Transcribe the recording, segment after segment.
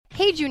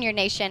Hey Junior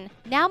Nation,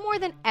 now more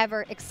than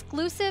ever,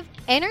 exclusive,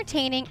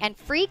 entertaining, and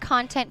free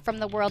content from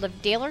the world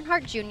of Dale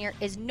Earnhardt Jr.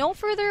 is no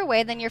further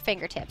away than your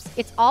fingertips.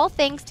 It's all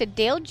thanks to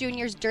Dale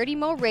Jr.'s Dirty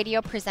Mo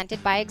Radio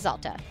presented by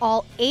Exalta.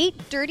 All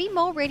 8 Dirty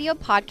Mo Radio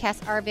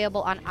podcasts are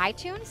available on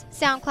iTunes,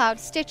 SoundCloud,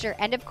 Stitcher,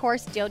 and of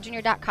course,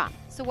 DaleJr.com.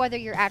 So whether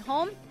you're at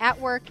home, at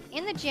work,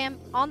 in the gym,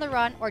 on the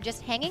run, or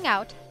just hanging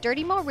out,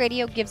 Dirty Mo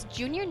Radio gives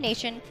Junior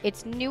Nation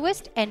its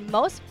newest and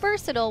most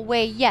versatile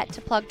way yet to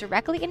plug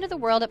directly into the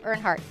world of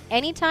Earnhardt,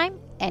 anytime,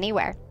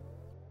 anywhere.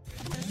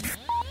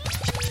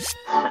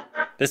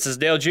 This is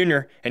Dale Jr.,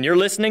 and you're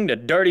listening to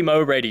Dirty Mo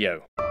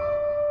Radio.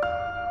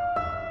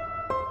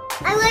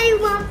 I love you,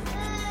 Mom.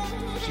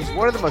 She's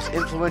one of the most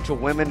influential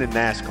women in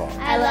NASCAR.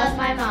 I love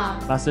my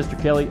mom. My sister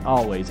Kelley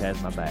always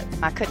has my back.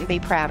 I couldn't be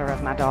prouder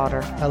of my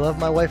daughter. I love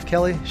my wife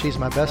Kelley. She's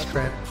my best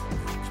friend.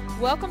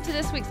 Welcome to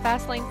this week's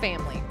Fastlane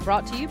Family,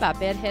 brought to you by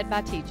Bedhead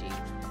by TG.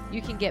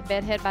 You can get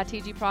Bedhead by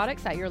TG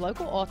products at your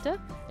local Ulta,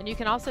 and you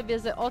can also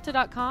visit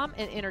Ulta.com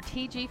and enter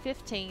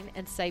TG15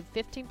 and save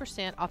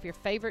 15% off your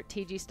favorite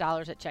TG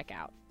stylers at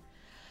checkout.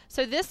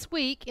 So this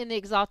week in the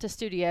Exalta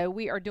studio,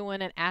 we are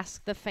doing an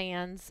Ask the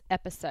Fans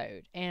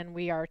episode, and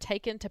we are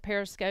taken to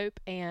Periscope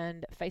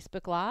and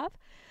Facebook Live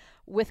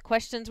with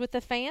questions with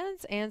the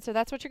fans, and so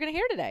that's what you're going to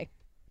hear today.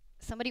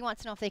 Somebody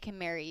wants to know if they can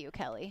marry you,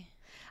 Kelley.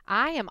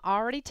 I am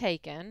already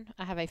taken.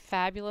 I have a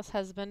fabulous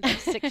husband of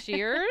 6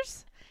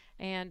 years,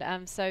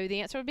 and so the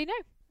answer would be no.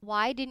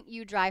 Why didn't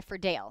you drive for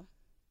Dale?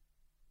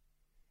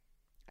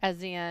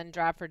 As in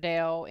drive for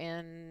Dale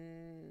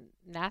in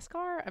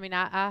NASCAR? I mean,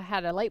 I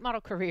had a late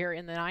model career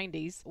in the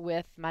 90s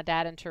with my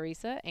dad and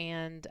Teresa,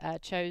 and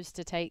chose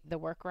to take the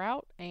work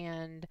route.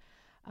 And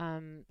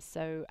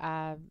so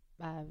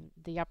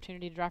the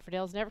opportunity to drive for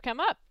Dale has never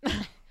come up.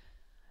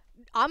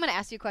 I'm going to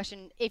ask you a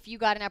question. If you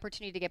got an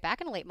opportunity to get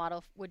back in a late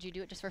model, would you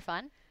do it just for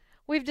fun?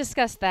 We've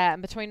discussed that.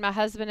 And between my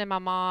husband and my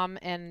mom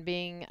and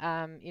being,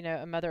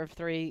 a mother of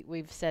 3,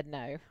 we've said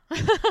no.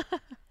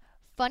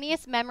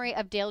 Funniest memory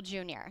of Dale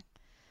Jr.?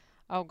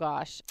 Oh,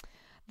 gosh.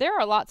 There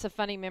are lots of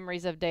funny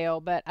memories of Dale,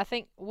 but I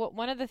think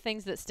one of the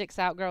things that sticks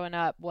out growing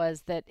up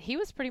was that he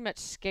was pretty much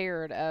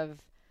scared of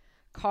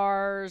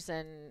cars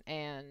and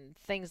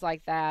things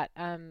like that.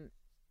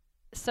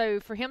 So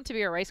for him to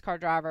be a race car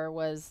driver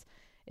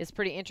is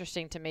pretty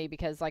interesting to me,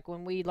 because like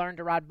when we learned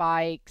to ride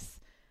bikes,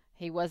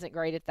 he wasn't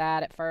great at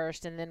that at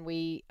first, and then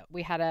we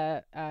had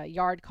a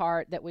yard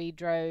cart that we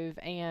drove,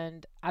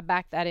 and I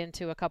backed that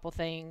into a couple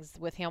things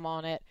with him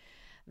on it.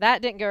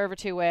 That didn't go over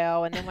too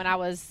well. And then when I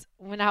was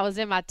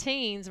in my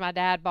teens, my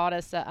dad bought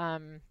us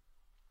a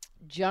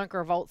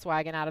junker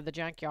Volkswagen out of the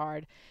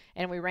junkyard,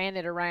 and we ran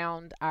it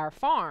around our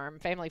farm,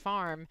 family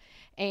farm,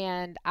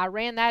 and I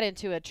ran that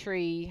into a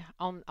tree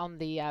on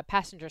the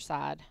passenger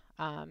side,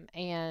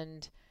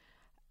 and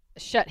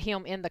shut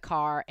him in the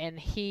car, and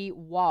he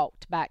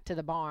walked back to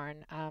the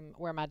barn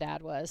where my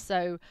dad was.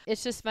 So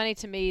it's just funny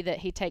to me that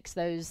he takes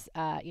those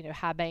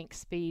high bank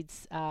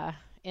speeds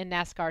in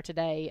NASCAR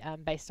today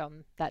based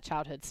on that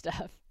childhood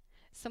stuff.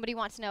 Somebody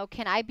wants to know,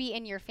 can I be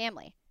in your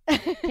family?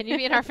 Can you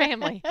be in our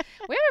family?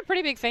 We have a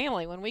pretty big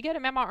family. When we go to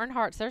Mama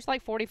Earnhardt's, there's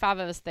like 45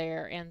 of us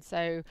there. And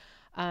so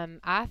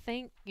I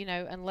think,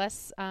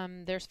 unless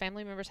there's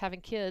family members having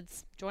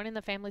kids, joining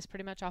the family is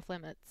pretty much off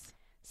limits.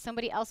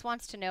 Somebody else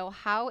wants to know,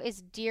 how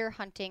is deer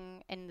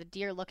hunting and the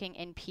deer looking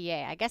in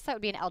PA? I guess that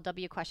would be an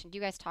LW question. Do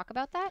you guys talk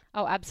about that?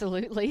 Oh,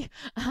 absolutely.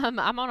 I'm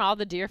on all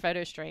the deer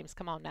photo streams.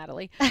 Come on,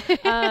 Natalie.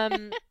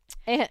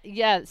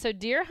 So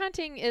deer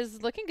hunting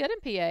is looking good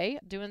in PA,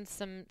 doing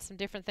some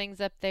different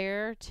things up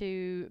there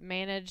to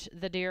manage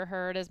the deer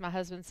herd, as my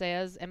husband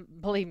says. And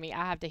believe me,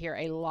 I have to hear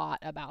a lot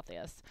about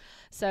this.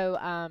 So,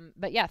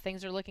 but yeah,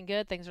 things are looking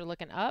good. Things are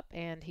looking up,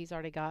 and he's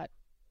already got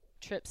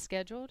trips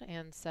scheduled,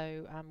 and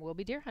so we'll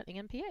be deer hunting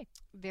in PA.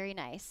 Very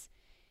nice.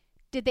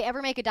 Did they ever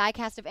make a die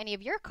cast of any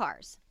of your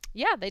cars?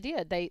 Yeah, they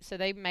did.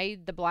 They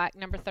made the black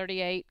number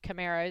 38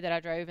 Camaro that I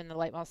drove in the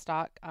late model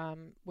stock,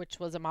 which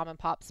was a mom and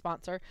pop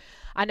sponsor.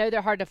 I know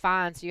they're hard to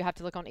find, so you have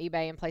to look on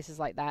eBay and places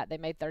like that. They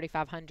made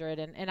 3,500,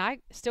 and I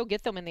still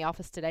get them in the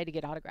office today to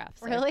get autographs.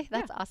 So, really?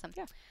 That's awesome.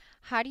 Yeah.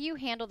 How do you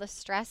handle the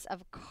stress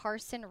of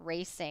Carson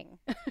racing?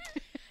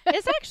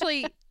 It's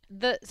actually...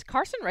 The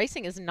Carson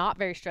racing is not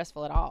very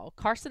stressful at all.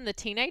 Carson, the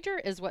teenager,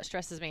 is what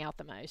stresses me out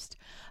the most.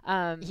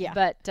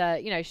 But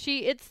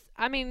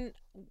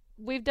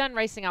we've done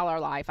racing all our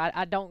life.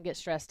 I don't get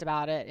stressed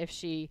about it. If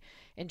she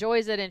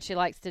enjoys it and she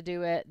likes to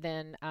do it,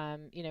 then,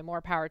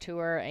 more power to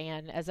her.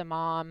 And as a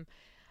mom,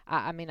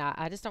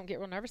 I just don't get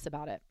real nervous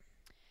about it.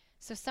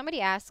 So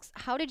somebody asks,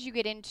 how did you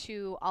get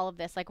into all of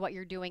this? Like what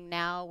you're doing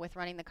now with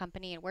running the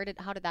company, and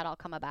how did that all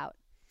come about?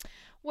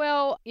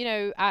 Well,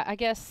 I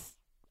guess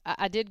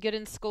I did good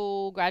in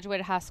school,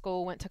 graduated high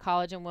school, went to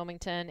college in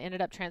Wilmington,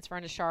 ended up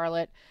transferring to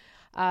Charlotte.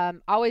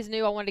 Always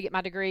knew I wanted to get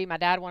my degree. My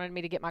dad wanted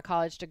me to get my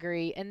college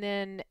degree. And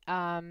then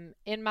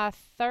in my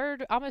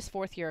almost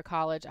fourth year of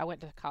college, I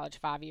went to college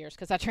 5 years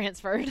because I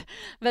transferred.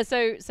 But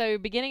so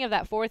beginning of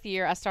that fourth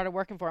year, I started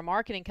working for a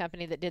marketing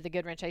company that did the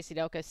Goodwrench AC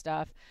Delco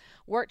stuff.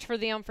 Worked for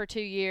them for 2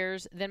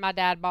 years. Then my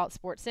dad bought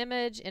Sports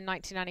Image in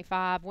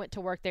 1995. Went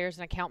to work there as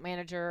an account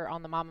manager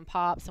on the Mom and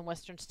Pops and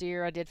Western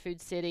Steer. I did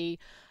Food City,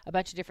 a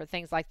bunch of different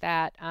things like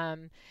that.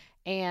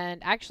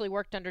 And actually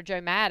worked under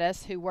Joe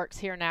Mattis, who works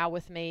here now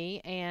with me.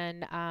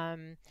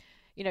 And,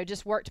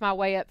 just worked my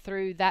way up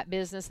through that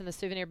business and the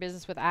souvenir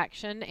business with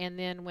Action. And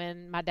then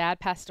when my dad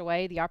passed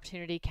away, the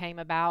opportunity came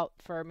about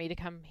for me to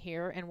come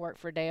here and work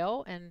for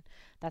Dale. And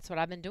that's what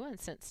I've been doing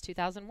since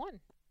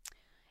 2001.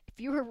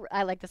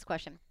 I like this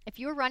question. If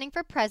you were running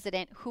for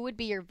president, who would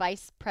be your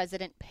vice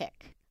president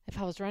pick? If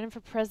I was running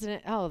for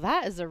president,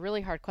 that is a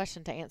really hard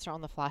question to answer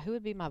on the fly. Who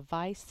would be my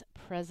vice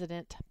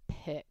president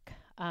pick?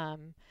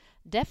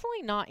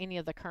 Definitely not any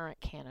of the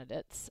current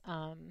candidates.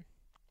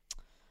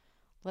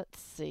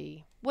 Let's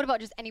see. What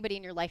about just anybody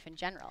in your life in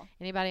general?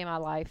 Anybody in my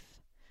life?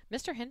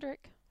 Mr.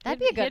 Hendrick. That'd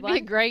be a good one.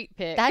 That'd be a great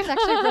pick. That's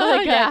actually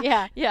really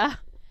good. Yeah.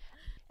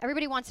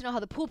 Everybody wants to know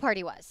how the pool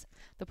party was.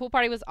 The pool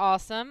party was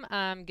awesome.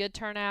 Good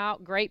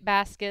turnout, great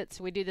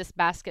baskets. We do this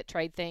basket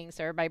trade thing,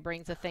 so everybody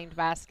brings a themed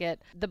basket.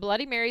 The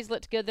Bloody Marys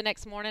looked good the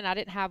next morning. I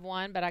didn't have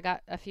one, but I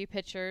got a few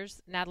pictures.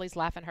 Natalie's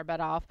laughing her butt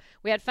off.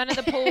 We had fun at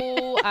the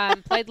pool,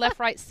 played left,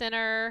 right,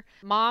 center.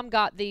 Mom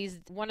got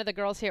one of the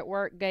girls here at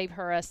work gave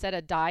her a set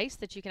of dice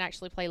that you can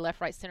actually play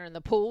left, right, center in the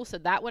pool, so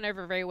that went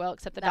over very well,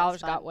 except the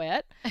dollars got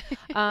wet.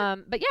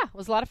 But yeah, it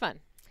was a lot of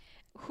fun.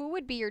 Who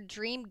would be your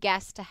dream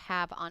guest to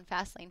have on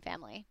Fastlane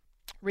Family?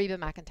 Reba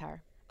McEntire.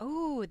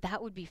 Oh,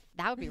 that would be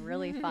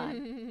really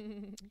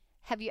fun.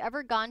 Have you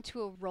ever gone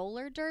to a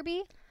roller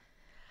derby?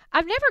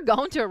 I've never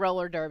gone to a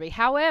roller derby.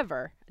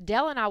 However,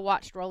 Dell and I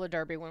watched roller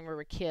derby when we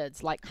were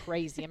kids like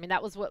crazy. I mean,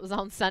 that was what was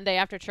on Sunday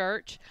after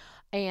church.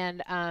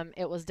 And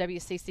it was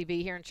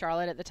WCCB here in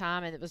Charlotte at the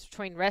time, and it was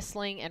between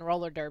wrestling and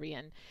roller derby.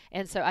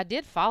 And so I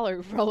did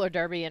follow roller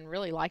derby and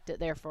really liked it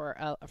there for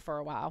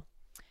a while.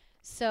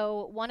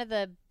 So one of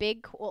the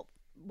big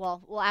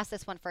well, we'll ask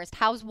this one first.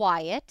 How's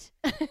Wyatt?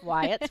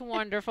 Wyatt's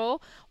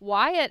wonderful.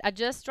 Wyatt, I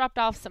just dropped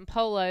off some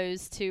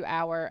polos to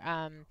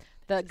our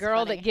the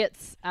girl that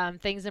gets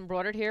things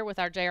embroidered here with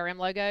our JRM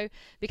logo,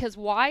 because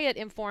Wyatt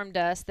informed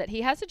us that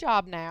he has a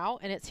job now,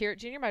 and it's here at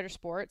Junior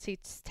Motorsports.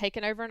 He's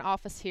taken over an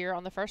office here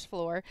on the first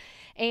floor,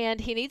 and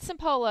he needs some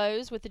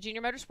polos with the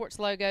Junior Motorsports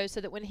logo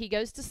so that when he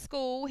goes to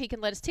school, he can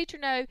let his teacher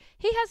know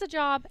he has a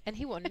job and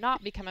he will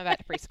not be coming back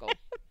to preschool.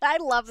 I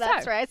love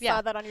that. I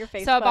saw that on your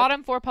Facebook. So I bought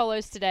him 4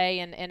 polos today,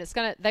 and it's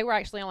they were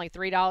actually only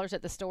 $3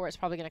 at the store. It's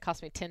probably going to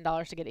cost me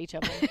 $10 to get each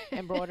of them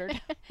embroidered.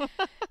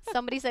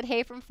 Somebody said,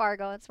 hey, from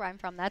Fargo. That's where I'm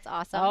from. That's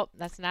awesome. Oh,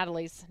 that's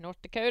Natalie's,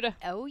 North Dakota.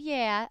 Oh,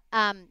 yeah.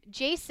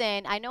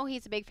 Jason, I know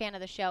he's a big fan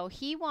of the show.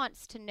 He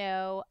wants to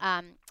know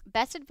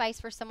best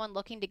advice for someone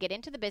looking to get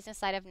into the business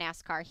side of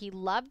NASCAR. He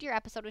loved your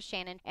episode with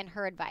Shannon and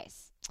her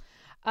advice.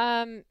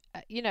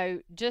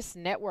 Just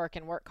network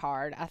and work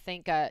hard. I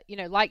think,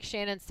 like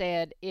Shannon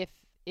said,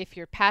 if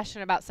you're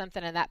passionate about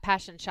something and that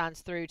passion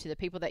shines through to the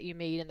people that you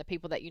meet and the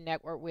people that you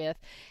network with,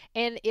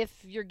 and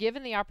if you're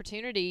given the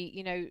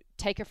opportunity,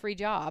 take a free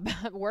job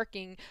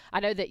working. I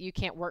know that you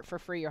can't work for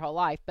free your whole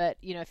life, but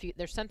if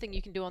there's something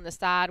you can do on the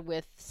side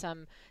with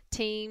some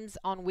teams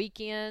on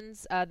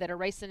weekends that are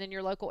racing in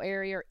your local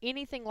area or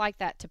anything like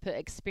that to put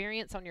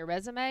experience on your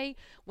resume,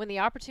 when the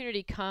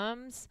opportunity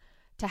comes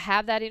to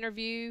have that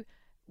interview,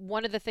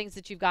 one of the things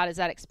that you've got is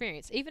that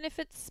experience. Even if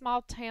it's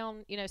small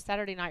town,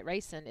 Saturday night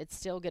racing, it's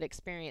still good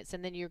experience.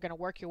 And then you're going to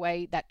work your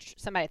way.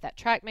 Somebody at that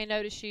track may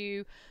notice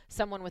you.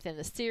 Someone within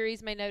the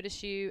series may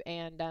notice you.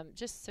 And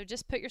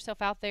just put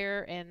yourself out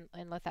there and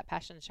let that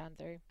passion shine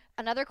through.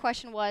 Another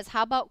question was,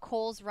 how about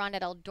Cole's run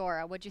at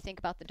Eldora? What'd you think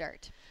about the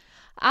dirt?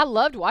 I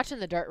loved watching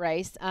the dirt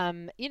race.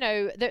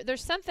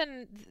 There's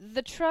something,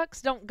 the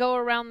trucks don't go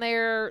around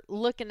there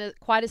looking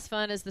quite as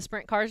fun as the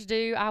sprint cars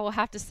do, I will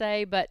have to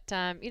say, but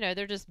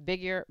they're just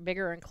bigger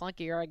and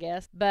clunkier, I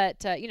guess.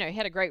 But he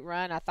had a great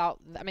run.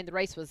 The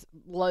race was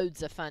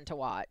loads of fun to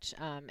watch,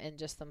 and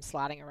just them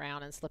sliding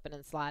around and slipping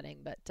and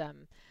sliding. But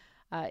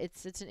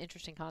it's an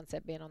interesting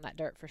concept being on that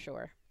dirt for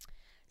sure.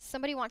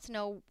 Somebody wants to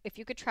know if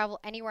you could travel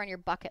anywhere on your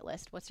bucket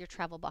list. What's your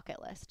travel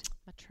bucket list?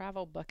 My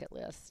travel bucket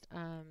list.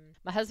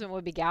 My husband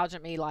would be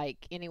gouging me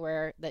like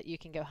anywhere that you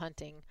can go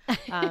hunting,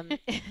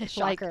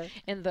 like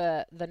in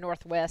the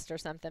Northwest or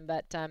something.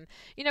 But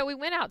we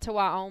went out to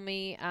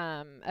Wyoming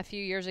a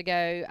few years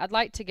ago. I'd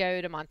like to go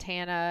to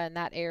Montana and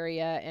that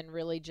area and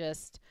really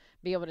just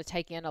be able to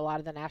take in a lot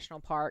of the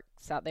national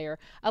parks out there.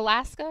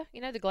 Alaska,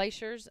 the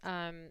glaciers.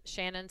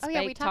 Shannon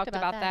Spake talked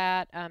about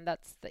that.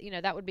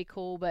 That would be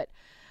cool, but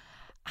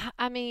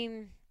I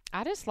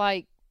just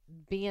like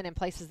being in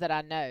places that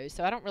I know.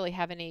 So I don't really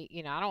have any,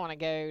 I don't want to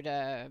go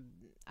to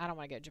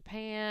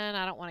Japan.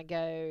 I don't want to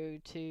go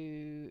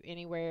to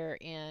anywhere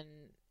I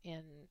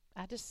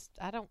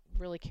don't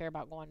really care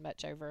about going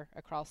much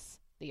across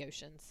the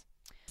oceans.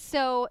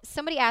 So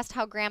somebody asked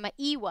how Grandma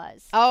E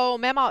was. Oh,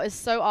 Mama is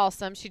so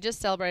awesome. She just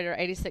celebrated her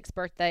 86th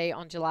birthday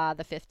on July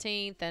the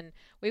 15th, and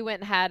we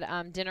went and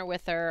had dinner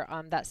with her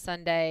that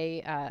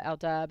Sunday,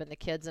 L-Dub and the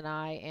kids and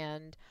I,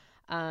 and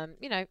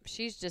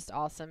she's just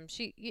awesome.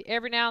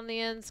 Every now and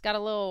then's got a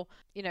little,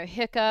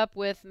 hiccup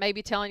with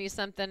maybe telling you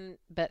something,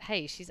 but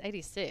hey, she's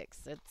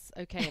 86. It's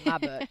okay in my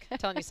book.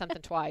 Telling you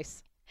something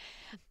twice.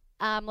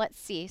 Let's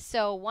see.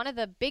 So one of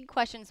the big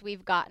questions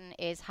we've gotten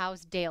is,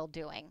 how's Dale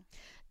doing?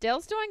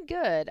 Dale's doing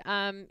good.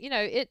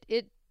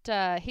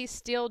 He's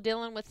still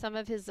dealing with some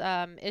of his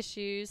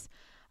issues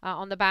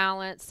on the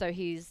balance. So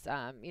he's,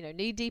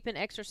 knee deep in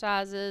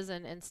exercises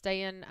and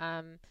staying,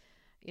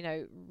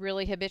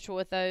 really habitual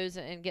with those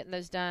and getting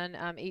those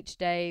done each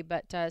day.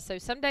 But so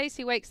some days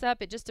he wakes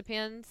up. It just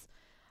depends.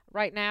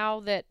 Right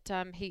now that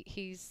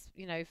he's,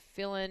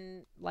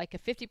 feeling like a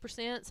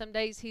 50%. Some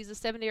days he's a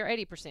 70 or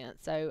 80%.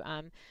 So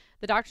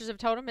the doctors have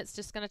told him it's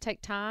just going to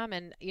take time.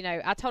 And,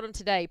 I told him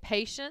today,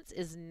 patience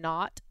is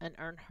not an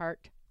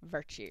Earnhardt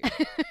virtue.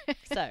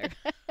 So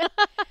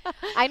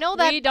I know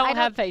that we don't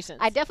have patience.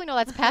 I definitely know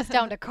that's passed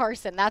down to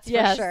Carson. That's for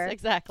sure. Yes,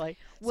 exactly.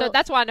 So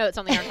that's why I know it's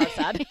on the Earnhardt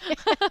side.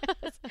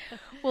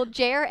 Will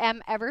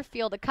JRM ever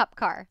field a cup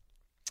car?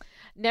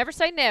 Never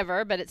say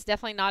never, but it's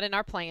definitely not in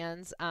our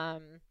plans.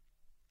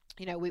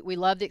 We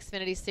love the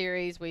Xfinity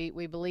Series.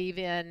 We believe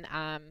in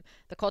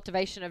the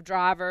cultivation of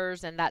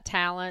drivers and that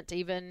talent,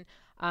 even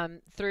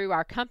through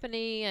our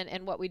company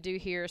and what we do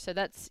here. So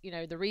that's,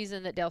 the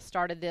reason that Dale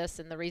started this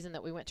and the reason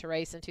that we went to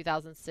race in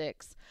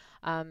 2006.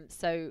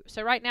 So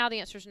right now the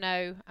answer is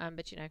no,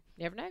 but, you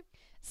never know.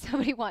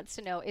 Somebody wants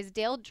to know, is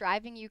Dale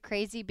driving you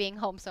crazy being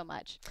home so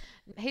much?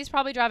 He's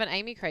probably driving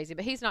Amy crazy,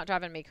 but he's not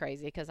driving me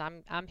crazy because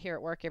I'm here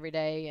at work every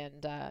day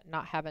and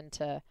not having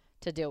to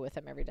deal with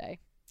him every day.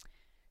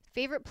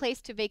 Favorite place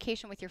to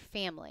vacation with your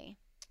family?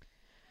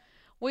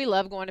 We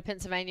love going to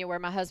Pennsylvania, where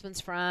my husband's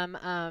from.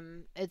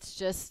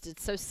 It's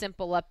so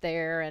simple up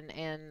there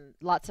and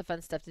lots of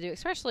fun stuff to do,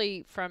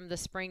 especially from the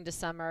spring to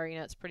summer.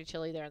 It's pretty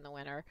chilly there in the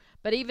winter.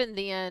 But even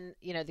then,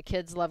 the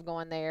kids love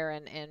going there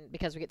and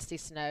because we get to see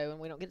snow, and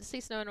we don't get to see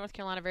snow in North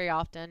Carolina very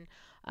often.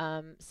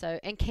 And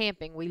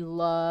camping. We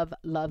love,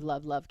 love,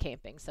 love, love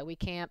camping. So we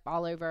camp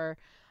all over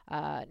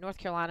North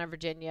Carolina,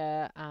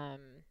 Virginia,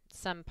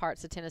 some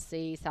parts of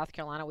Tennessee, South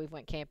Carolina. We've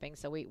went camping,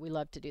 so we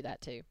love to do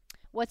that too.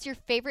 What's your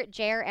favorite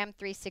JRM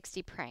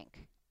 360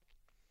 prank?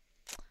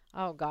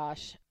 Oh,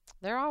 gosh.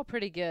 They're all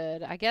pretty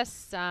good. I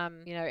guess,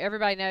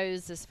 everybody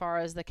knows as far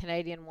as the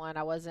Canadian one,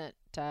 I wasn't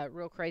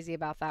real crazy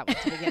about that one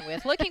to begin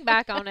with. Looking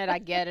back on it, I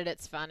get it.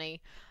 It's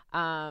funny.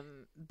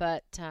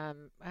 But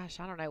gosh,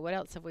 I don't know. What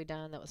else have we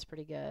done that was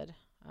pretty good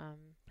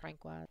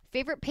prank-wise?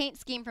 Favorite paint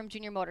scheme from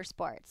Junior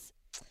Motorsports?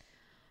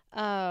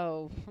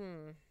 Oh,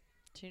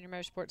 Junior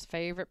Motorsports'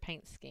 favorite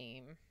paint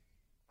scheme.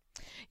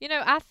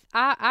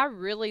 I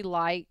really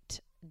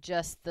liked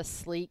just the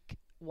sleek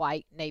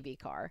white Navy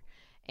car.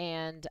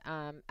 And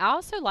I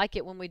also like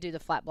it when we do the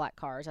flat black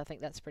cars. I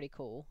think that's pretty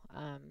cool.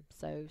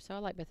 So I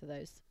like both of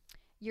those.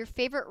 Your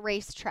favorite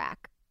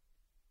racetrack?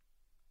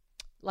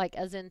 Like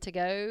as in to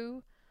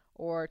go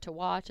or to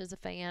watch as a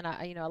fan.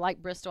 I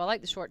like Bristol. I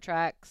like the short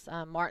tracks.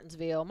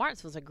 Martinsville.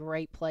 Martinsville's a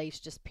great place,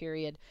 just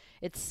period.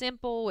 It's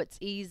simple. It's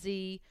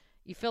easy.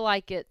 You feel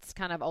like it's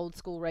kind of old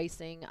school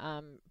racing.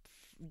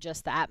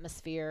 Just the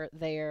atmosphere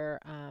there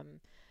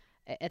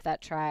at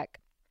that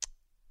track,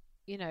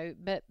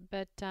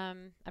 but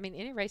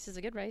any race is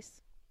a good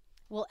race.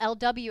 Will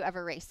LW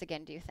ever race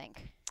again, do you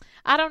think?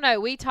 I don't know.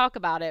 We talk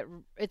about it.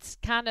 It's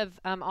kind of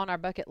on our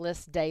bucket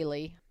list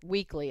daily,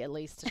 weekly at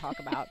least, to talk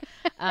about.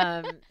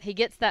 He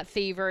gets that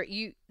fever.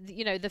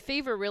 The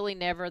fever really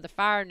the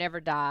fire never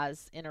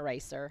dies in a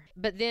racer.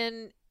 But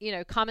then,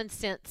 common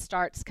sense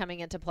starts coming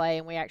into play,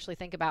 and we actually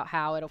think about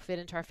how it'll fit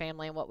into our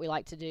family and what we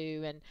like to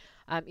do. And,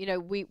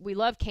 we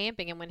love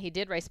camping. And when he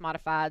did race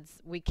modifieds,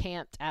 we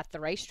camped at the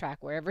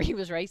racetrack wherever he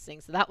was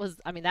racing. So that was,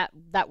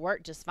 that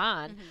worked just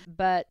fine. Mm-hmm.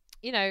 But,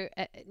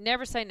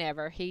 never say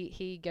never.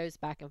 He goes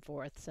back and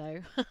forth. So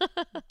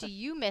do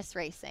you miss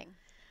racing?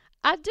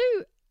 I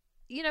do.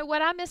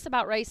 What I miss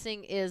about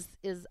racing is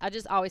I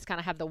just always kind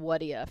of have the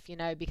what if,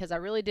 because I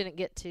really didn't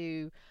get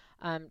to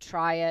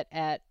try it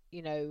at,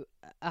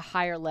 a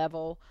higher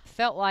level.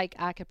 Felt like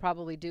I could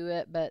probably do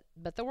it, but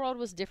the world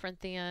was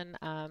different then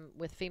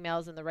with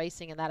females in the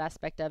racing and that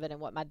aspect of it and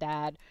what my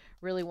dad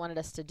really wanted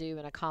us to do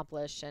and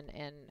accomplish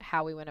and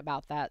how we went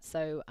about that.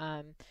 So,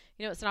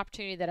 it's an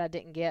opportunity that I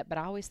didn't get, but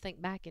I always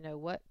think back,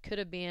 what could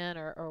have been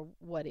or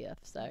what if.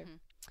 So. Mm-hmm.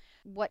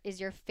 What is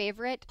your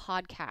favorite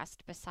podcast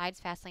besides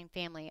Fastlane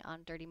Family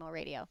on Dirty Mo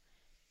Radio?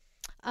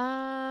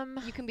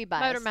 You can be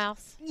biased. Motor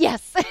Mouth.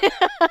 Yes. I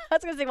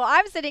was going to say, well,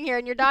 I'm sitting here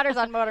and your daughter's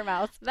on Motor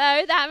Mouth.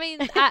 No,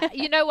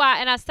 you know why?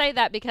 And I say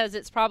that because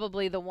it's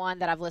probably the one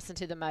that I've listened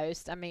to the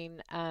most.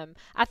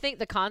 I think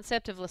the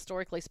concept of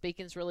Historically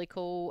Speaking is really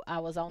cool. I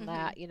was on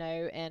that,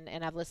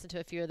 and I've listened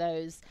to a few of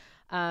those.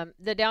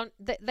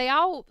 They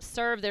all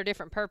serve their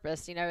different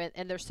purpose,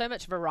 and there's so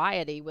much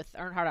variety with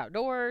Earnhardt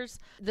Outdoors.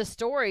 The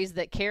stories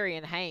that Carrie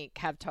and Hank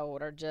have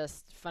told are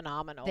just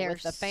phenomenal. They're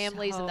with the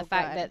families so and the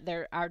fact good.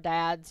 that our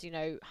dads,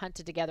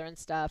 hunted together and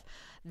stuff.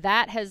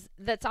 That's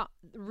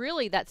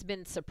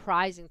been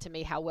surprising to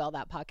me how well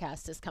that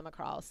podcast has come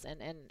across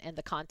and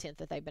the content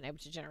that they've been able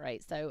to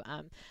generate. So,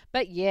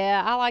 but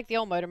yeah, I like the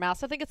old Motor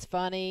Mouse. I think it's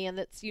funny and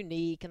it's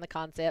unique and the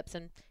concepts,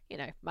 and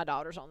my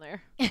daughter's on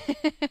there.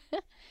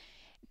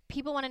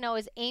 People want to know,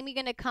 is Amy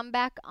going to come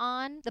back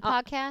on the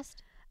podcast?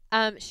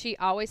 She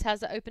always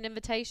has an open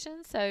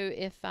invitation, so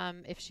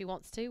if she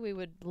wants to, we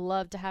would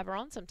love to have her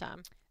on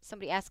sometime.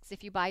 Somebody asks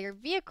if you buy your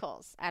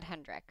vehicles at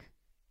Hendrick.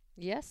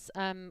 Yes.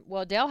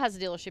 Well, Dale has a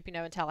dealership,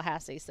 in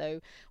Tallahassee,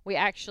 so we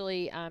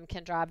actually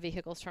can drive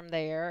vehicles from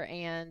there.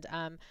 And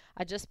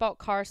I just bought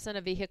Carson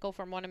a vehicle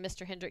from one of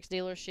Mr. Hendrick's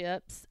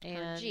dealerships,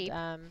 and Jeep.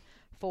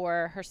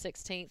 For her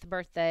 16th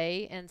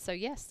birthday. And so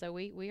yes, so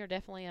we are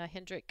definitely a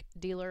Hendrick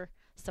dealer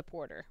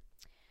supporter.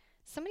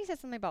 Somebody said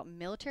something about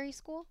military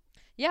school.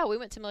 Yeah, we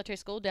went to military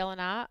school, Dale and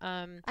I.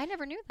 I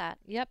never knew that.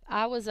 Yep,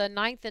 I was a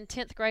 9th and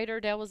 10th grader.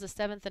 Dale was a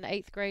 7th and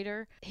 8th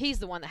grader. He's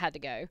the one that had to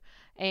go.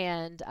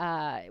 And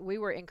we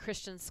were in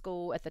Christian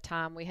school at the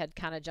time. We had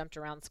kind of jumped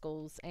around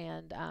schools,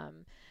 and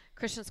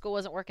Christian school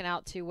wasn't working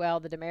out too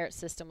well. The demerit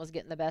system was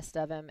getting the best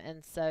of him,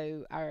 and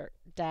so our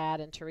dad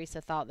and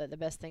Teresa thought that the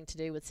best thing to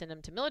do would send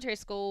him to military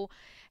school.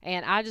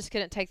 And I just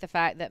couldn't take the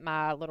fact that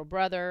my little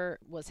brother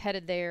was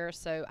headed there,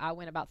 so I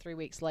went about 3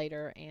 weeks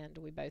later, and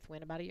we both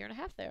went about a year and a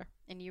half there.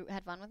 And you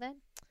had fun with it?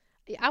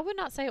 I would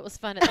not say it was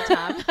fun at the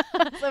time.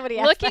 Somebody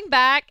asked Looking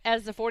back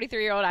as a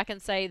 43-year-old, I can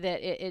say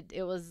that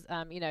it was,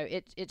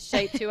 it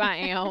shaped who I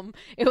am.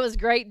 It was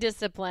great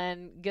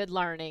discipline, good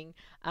learning.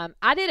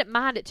 I didn't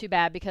mind it too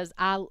bad because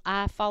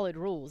I followed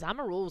rules. I'm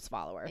a rules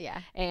follower.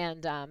 Yeah.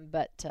 And,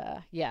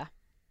 yeah.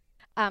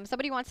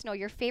 Somebody wants to know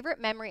your favorite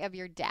memory of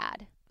your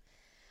dad.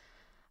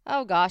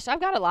 Oh, gosh,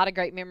 I've got a lot of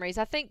great memories.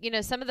 I think,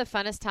 some of the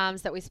funnest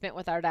times that we spent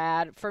with our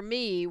dad, for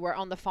me, were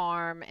on the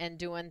farm and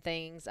doing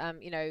things,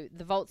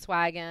 the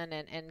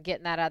Volkswagen and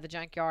getting that out of the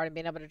junkyard and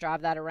being able to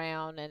drive that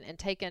around and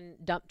taking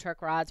dump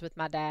truck rides with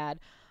my dad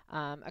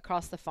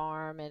across the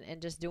farm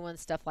and just doing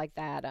stuff like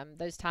that.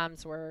 Those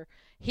times where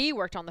he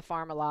worked on the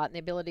farm a lot, and the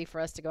ability for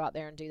us to go out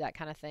there and do that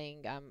kind of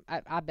thing.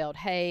 I baled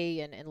hay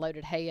and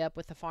loaded hay up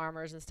with the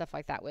farmers and stuff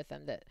like that with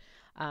him that,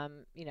 I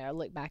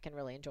look back and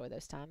really enjoy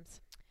those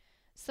times.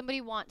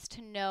 Somebody wants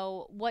to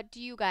know, what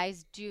do you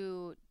guys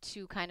do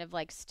to kind of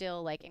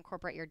still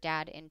incorporate your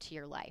dad into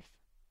your life?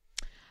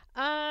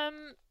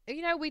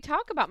 We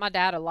talk about my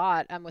dad a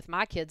lot, with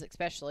my kids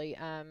especially.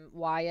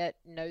 Wyatt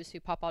knows who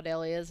Papa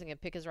Dale is and can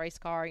pick his race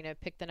car,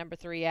 pick the number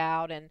 3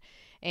 out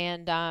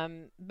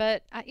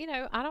but I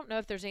don't know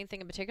if there's anything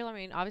in particular. I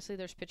mean, obviously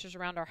there's pictures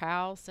around our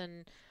house,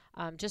 and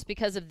just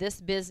because of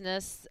this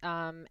business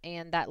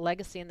and that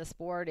legacy in the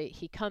sport,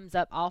 he comes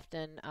up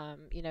often,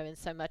 in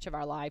so much of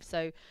our life.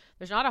 So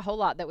there's not a whole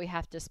lot that we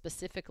have to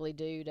specifically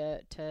do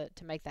to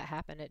make that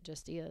happen. It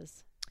just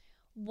is.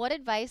 What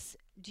advice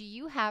do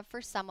you have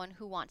for someone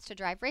who wants to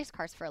drive race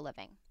cars for a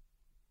living?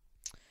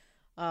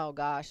 Oh,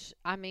 gosh.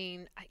 I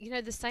mean,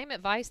 the same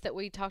advice that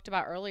we talked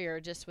about earlier,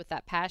 just with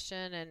that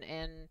passion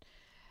and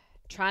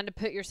trying to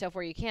put yourself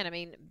where you can. I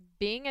mean,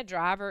 being a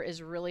driver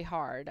is really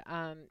hard.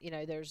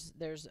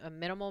 There's a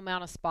minimal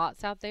amount of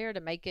spots out there to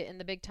make it in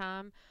the big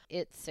time.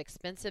 It's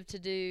expensive to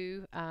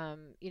do.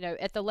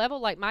 At the level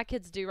like my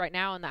kids do right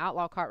now in the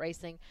outlaw kart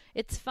racing,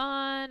 it's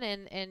fun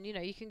and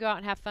you can go out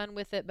and have fun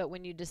with it. But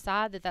when you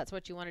decide that that's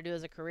what you want to do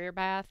as a career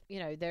path,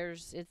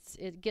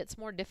 it gets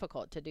more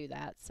difficult to do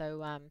that.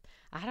 So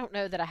I don't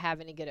know that I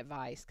have any good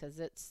advice, because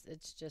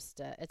it's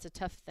just it's a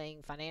tough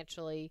thing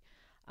financially.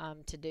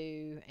 To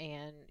do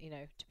and,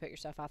 to put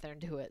yourself out there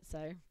and do it.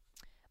 So,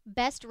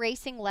 best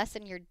racing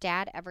lesson your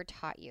dad ever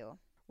taught you?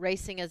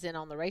 Racing as in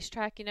on the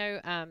racetrack,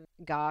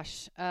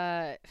 gosh.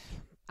 I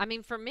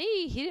mean, for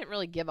me, he didn't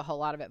really give a whole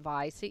lot of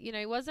advice. He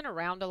wasn't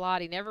around a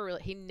lot.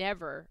 He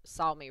never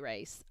saw me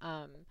race.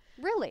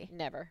 Really?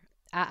 Never.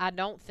 I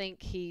don't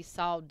think he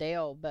saw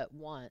Dale but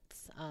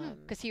once.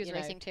 Because he was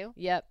racing too?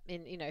 Yep.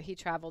 And, he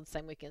traveled the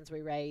same weekends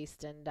we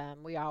raced,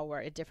 and we all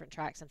were at different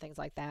tracks and things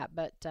like that.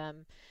 But,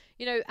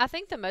 I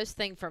think the most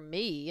thing for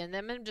me, and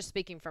then I'm just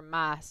speaking from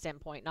my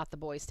standpoint, not the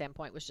boys'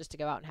 standpoint, was just to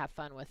go out and have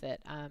fun with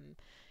it.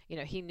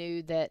 He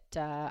knew that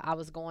I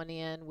was going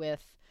in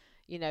with,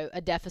 a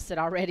deficit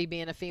already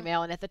being a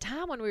female. And at the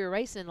time when we were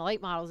racing in the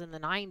late models in the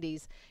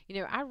 90s,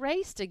 I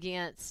raced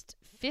against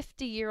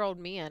 50-year-old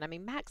men. I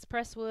mean, Max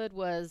Presswood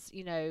was,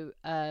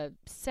 a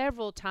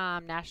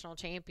several-time national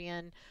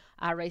champion.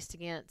 I raced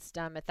against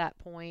at that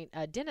point.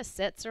 Dennis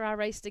Setzer I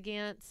raced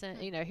against. And,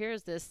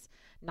 here's this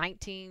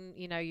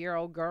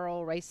 19-year-old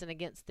girl racing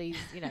against these,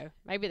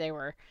 maybe they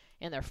were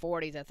in their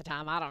 40s at the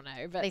time. I don't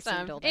know. But they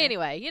seemed older.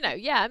 Anyway,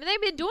 yeah. I mean,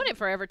 they've been doing it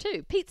forever,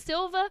 too. Pete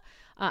Silva,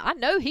 I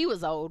know he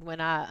was old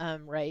when I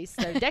raced.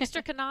 So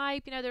Dexter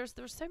Knipe, there was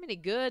so many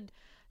good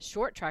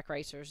short track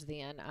racers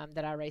then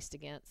that I raced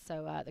against.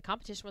 So the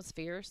competition was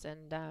fierce,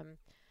 and,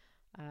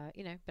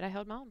 but I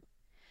held my own.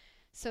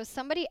 So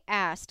somebody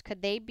asked,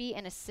 could they be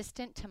an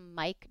assistant to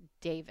Mike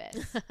Davis?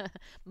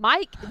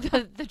 Mike,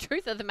 the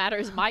truth of the matter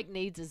is Mike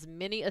needs as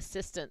many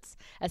assistants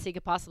as he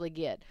could possibly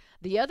get.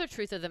 The other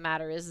truth of the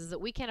matter is that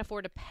we can't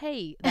afford to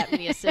pay that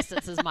many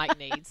assistants as Mike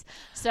needs.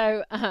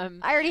 So I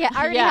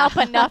already help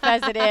enough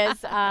as it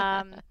is.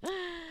 I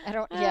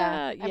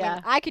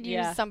mean, I could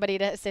use somebody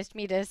to assist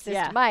me to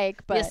assist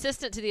Mike, but the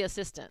assistant to the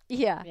assistant.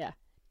 Yeah.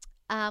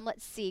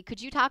 Let's see.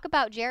 Could you talk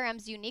about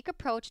JRM's unique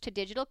approach to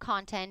digital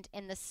content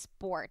in the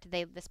sport?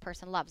 This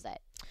person loves it.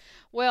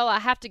 Well, I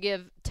have to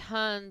give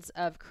tons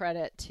of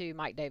credit to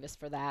Mike Davis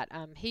for that.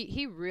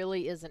 He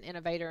really is an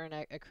innovator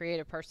and a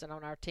creative person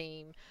on our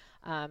team.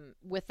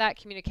 With that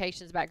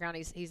communications background,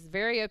 he's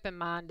very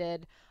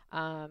open-minded,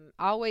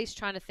 always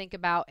trying to think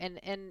about,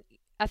 and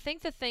I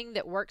think the thing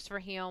that works for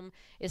him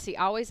is he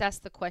always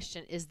asks the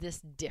question, is this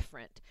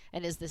different?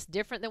 And is this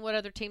different than what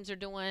other teams are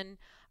doing?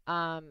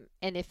 And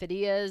if it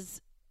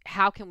is,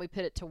 how can we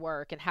put it to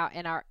work? And how,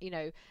 and our,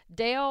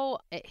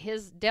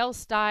 Dale's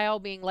style,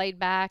 being laid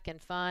back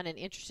and fun and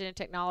interested in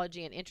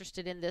technology and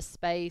interested in this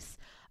space,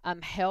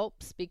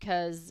 helps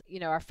because,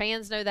 our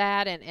fans know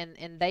that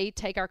and they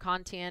take our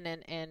content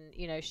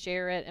and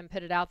share it and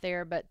put it out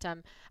there. But,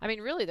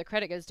 really the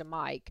credit goes to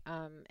Mike.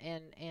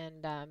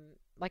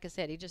 Like I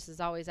said, he just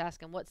is always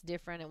asking what's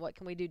different and what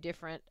can we do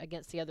different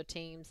against the other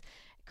teams,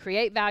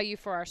 create value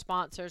for our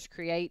sponsors,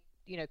 create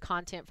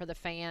content for the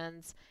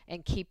fans,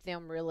 and keep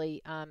them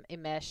really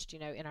enmeshed,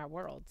 in our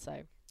world.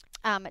 So,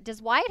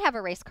 does Wyatt have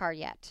a race car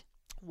yet?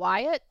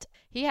 Wyatt,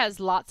 he has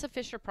lots of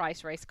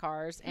Fisher-Price race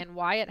cars, and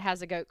Wyatt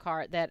has a goat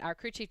kart that our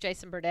crew chief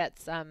Jason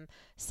Burdett's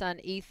son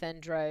Ethan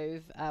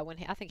drove when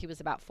I think he was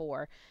about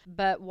 4.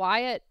 But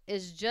Wyatt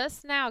is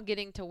just now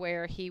getting to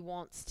where he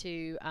wants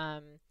to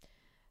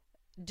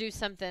do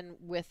something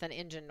with an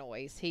engine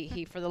noise.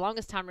 He for the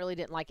longest time really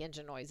didn't like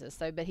engine noises.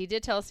 But he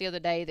did tell us the other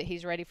day that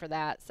he's ready for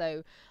that.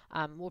 So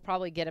we'll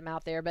probably get him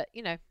out there, but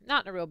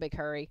not in a real big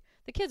hurry.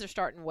 The kids are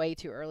starting way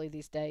too early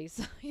these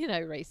days,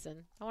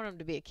 racing. I want them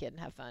to be a kid and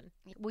have fun.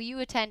 Will you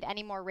attend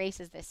any more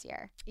races this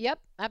year? Yep,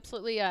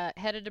 absolutely.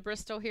 Headed to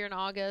Bristol here in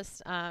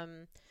August.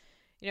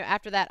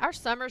 After that, our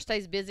summer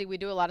stays busy. We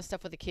do a lot of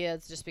stuff with the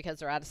kids just because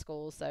they're out of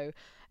school. So,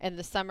 and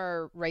the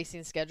summer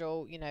racing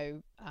schedule,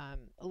 a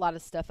lot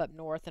of stuff up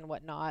north and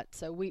whatnot.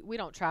 So we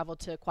don't travel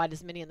to quite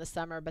as many in the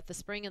summer, but the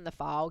spring and the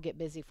fall get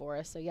busy for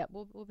us. So, yep,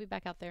 we'll be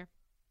back out there.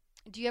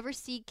 Do you ever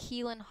see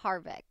Keelan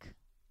Harvick?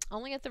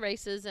 Only at the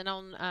races and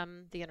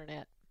on the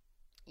internet.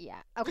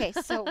 Yeah. Okay,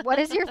 so what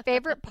is your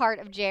favorite part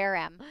of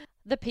JRM?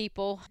 The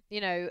people.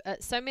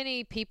 So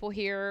many people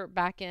here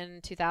back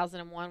in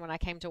 2001 when I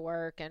came to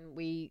work, and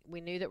we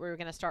knew that we were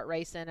going to start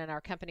racing, and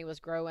our company was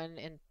growing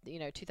in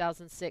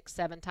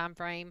 2006-07 time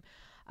frame.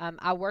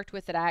 I worked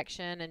with at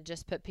Action and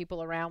just put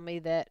people around me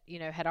that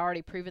had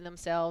already proven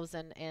themselves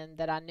and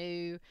that I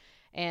knew.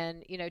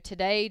 And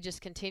today,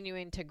 just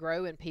continuing to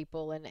grow in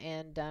people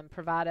and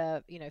provide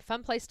a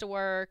fun place to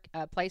work,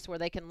 a place where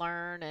they can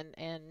learn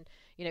and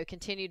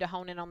continue to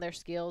hone in on their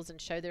skills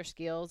and show their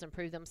skills and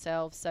prove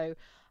themselves. So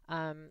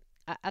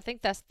I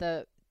think that's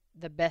the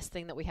best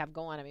thing that we have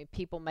going. I mean,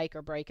 people make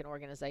or break an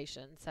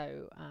organization.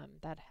 So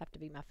that'd have to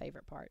be my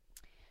favorite part.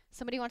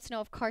 Somebody wants to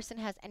know if Carson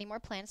has any more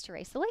plans to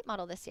race the late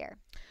model this year.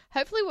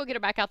 Hopefully we'll get her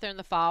back out there in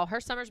the fall.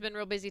 Her summer's been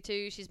real busy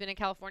too. She's been in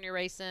California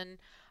racing.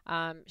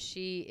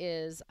 She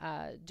is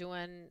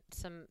doing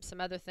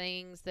some other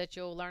things that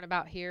you'll learn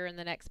about here in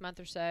the next month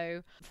or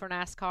so for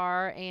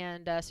NASCAR.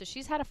 And so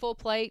she's had a full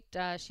plate.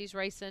 She's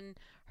racing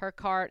her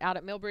kart out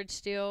at Millbridge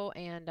still.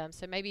 And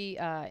so maybe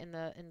in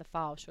the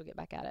fall she'll get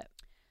back at it.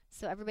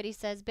 So everybody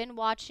says, been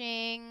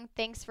watching.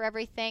 Thanks for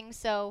everything.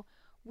 So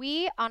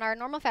we, on our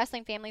normal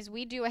Fastlane families,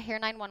 we do a Hair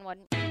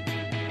 911.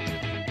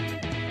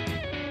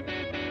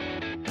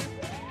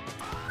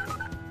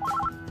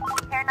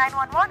 Hair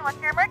 911,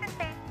 what's your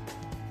emergency?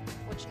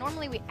 Which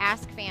normally we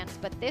ask fans,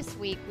 but this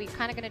week we're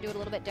kind of going to do it a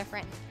little bit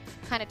different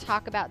and kind of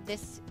talk about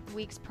this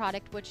week's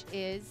product, which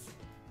is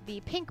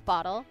the pink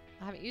bottle.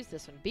 I haven't used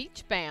this one.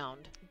 Beach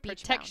Bound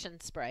Beach Protection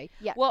Spray.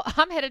 Yeah. Well,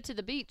 I'm headed to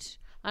the beach.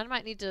 I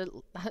might need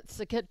to. It's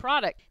a good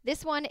product.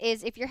 This one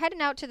is if you're heading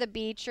out to the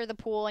beach or the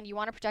pool and you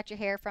want to protect your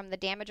hair from the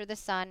damage or the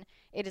sun,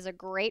 it is a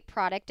great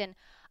product. And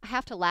I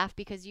have to laugh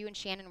because you and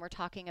Shannon were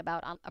talking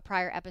about on a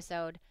prior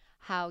episode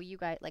how you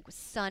guys like with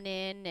sun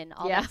in and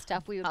all that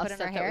stuff we would put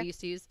in our hair. That we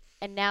used to use.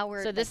 And now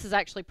we're so this is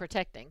actually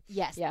protecting.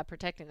 Yes. Yeah,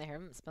 protecting the hair.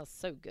 It smells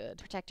so good.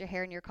 Protect your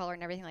hair and your color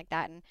and everything like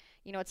that. And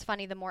it's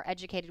funny, the more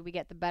educated we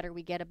get, the better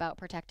we get about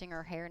protecting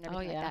our hair and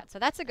everything like that. So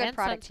that's a good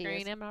product to use.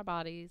 And sunscreen in our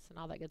bodies and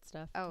all that good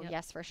stuff. Oh,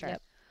 yes, for sure.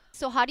 Yep.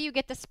 So how do you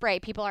get the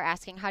spray? People are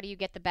asking, how do you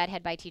get the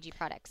Bedhead by TG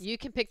products? You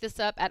can pick this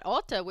up at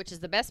Ulta, which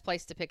is the best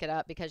place to pick it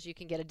up because you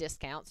can get a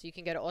discount. So you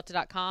can go to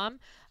Ulta.com.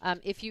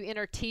 If you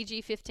enter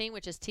TG15,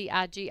 which is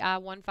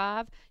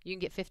TIGI15, you can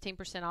get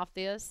 15% off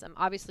this.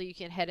 Obviously, you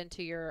can head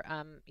into your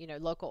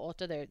local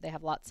Ulta. They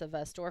have lots of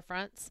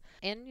storefronts.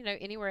 And,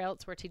 anywhere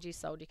else where TG's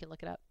sold, you can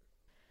look it up.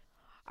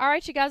 All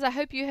right, you guys, I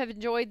hope you have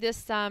enjoyed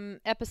this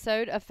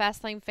episode of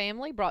Fast Lane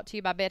Family, brought to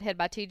you by Bedhead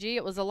by TG.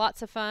 It was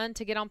lots of fun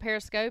to get on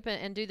Periscope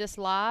and do this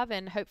live,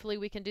 and hopefully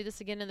we can do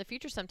this again in the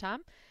future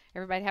sometime.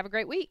 Everybody have a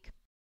great week.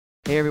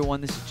 Hey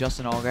everyone, this is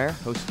Justin Allgaier,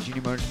 host of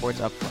Junior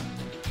Motorsports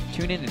Upfront.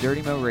 Tune in to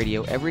Dirty Mo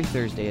Radio every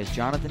Thursday as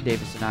Jonathan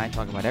Davis and I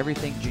talk about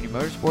everything Junior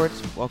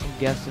Motorsports, welcome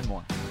guests, and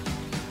more.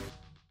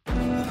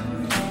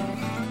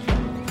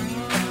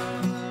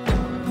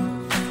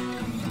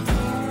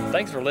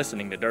 Thanks for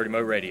listening to Dirty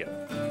Mo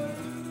Radio.